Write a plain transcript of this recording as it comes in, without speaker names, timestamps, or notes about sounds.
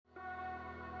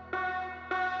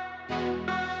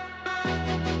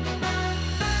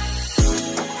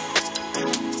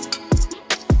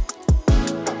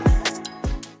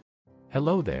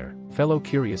Hello there, fellow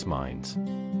curious minds.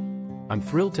 I'm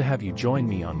thrilled to have you join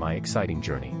me on my exciting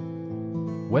journey.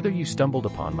 Whether you stumbled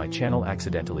upon my channel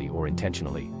accidentally or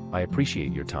intentionally, I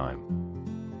appreciate your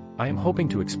time. I am hoping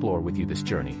to explore with you this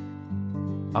journey.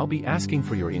 I'll be asking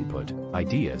for your input,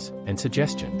 ideas, and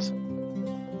suggestions.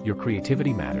 Your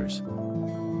creativity matters.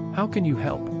 How can you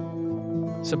help?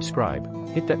 Subscribe,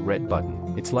 hit that red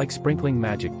button, it's like sprinkling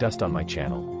magic dust on my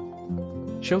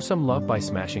channel. Show some love by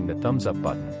smashing the thumbs up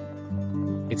button.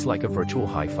 It's like a virtual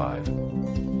high five.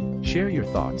 Share your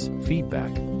thoughts,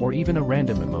 feedback, or even a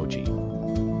random emoji.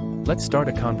 Let's start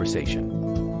a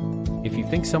conversation. If you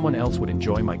think someone else would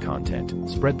enjoy my content,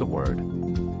 spread the word.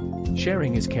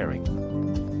 Sharing is caring.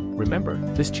 Remember,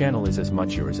 this channel is as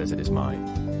much yours as it is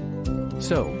mine.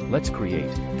 So, let's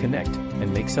create, connect,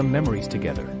 and make some memories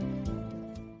together.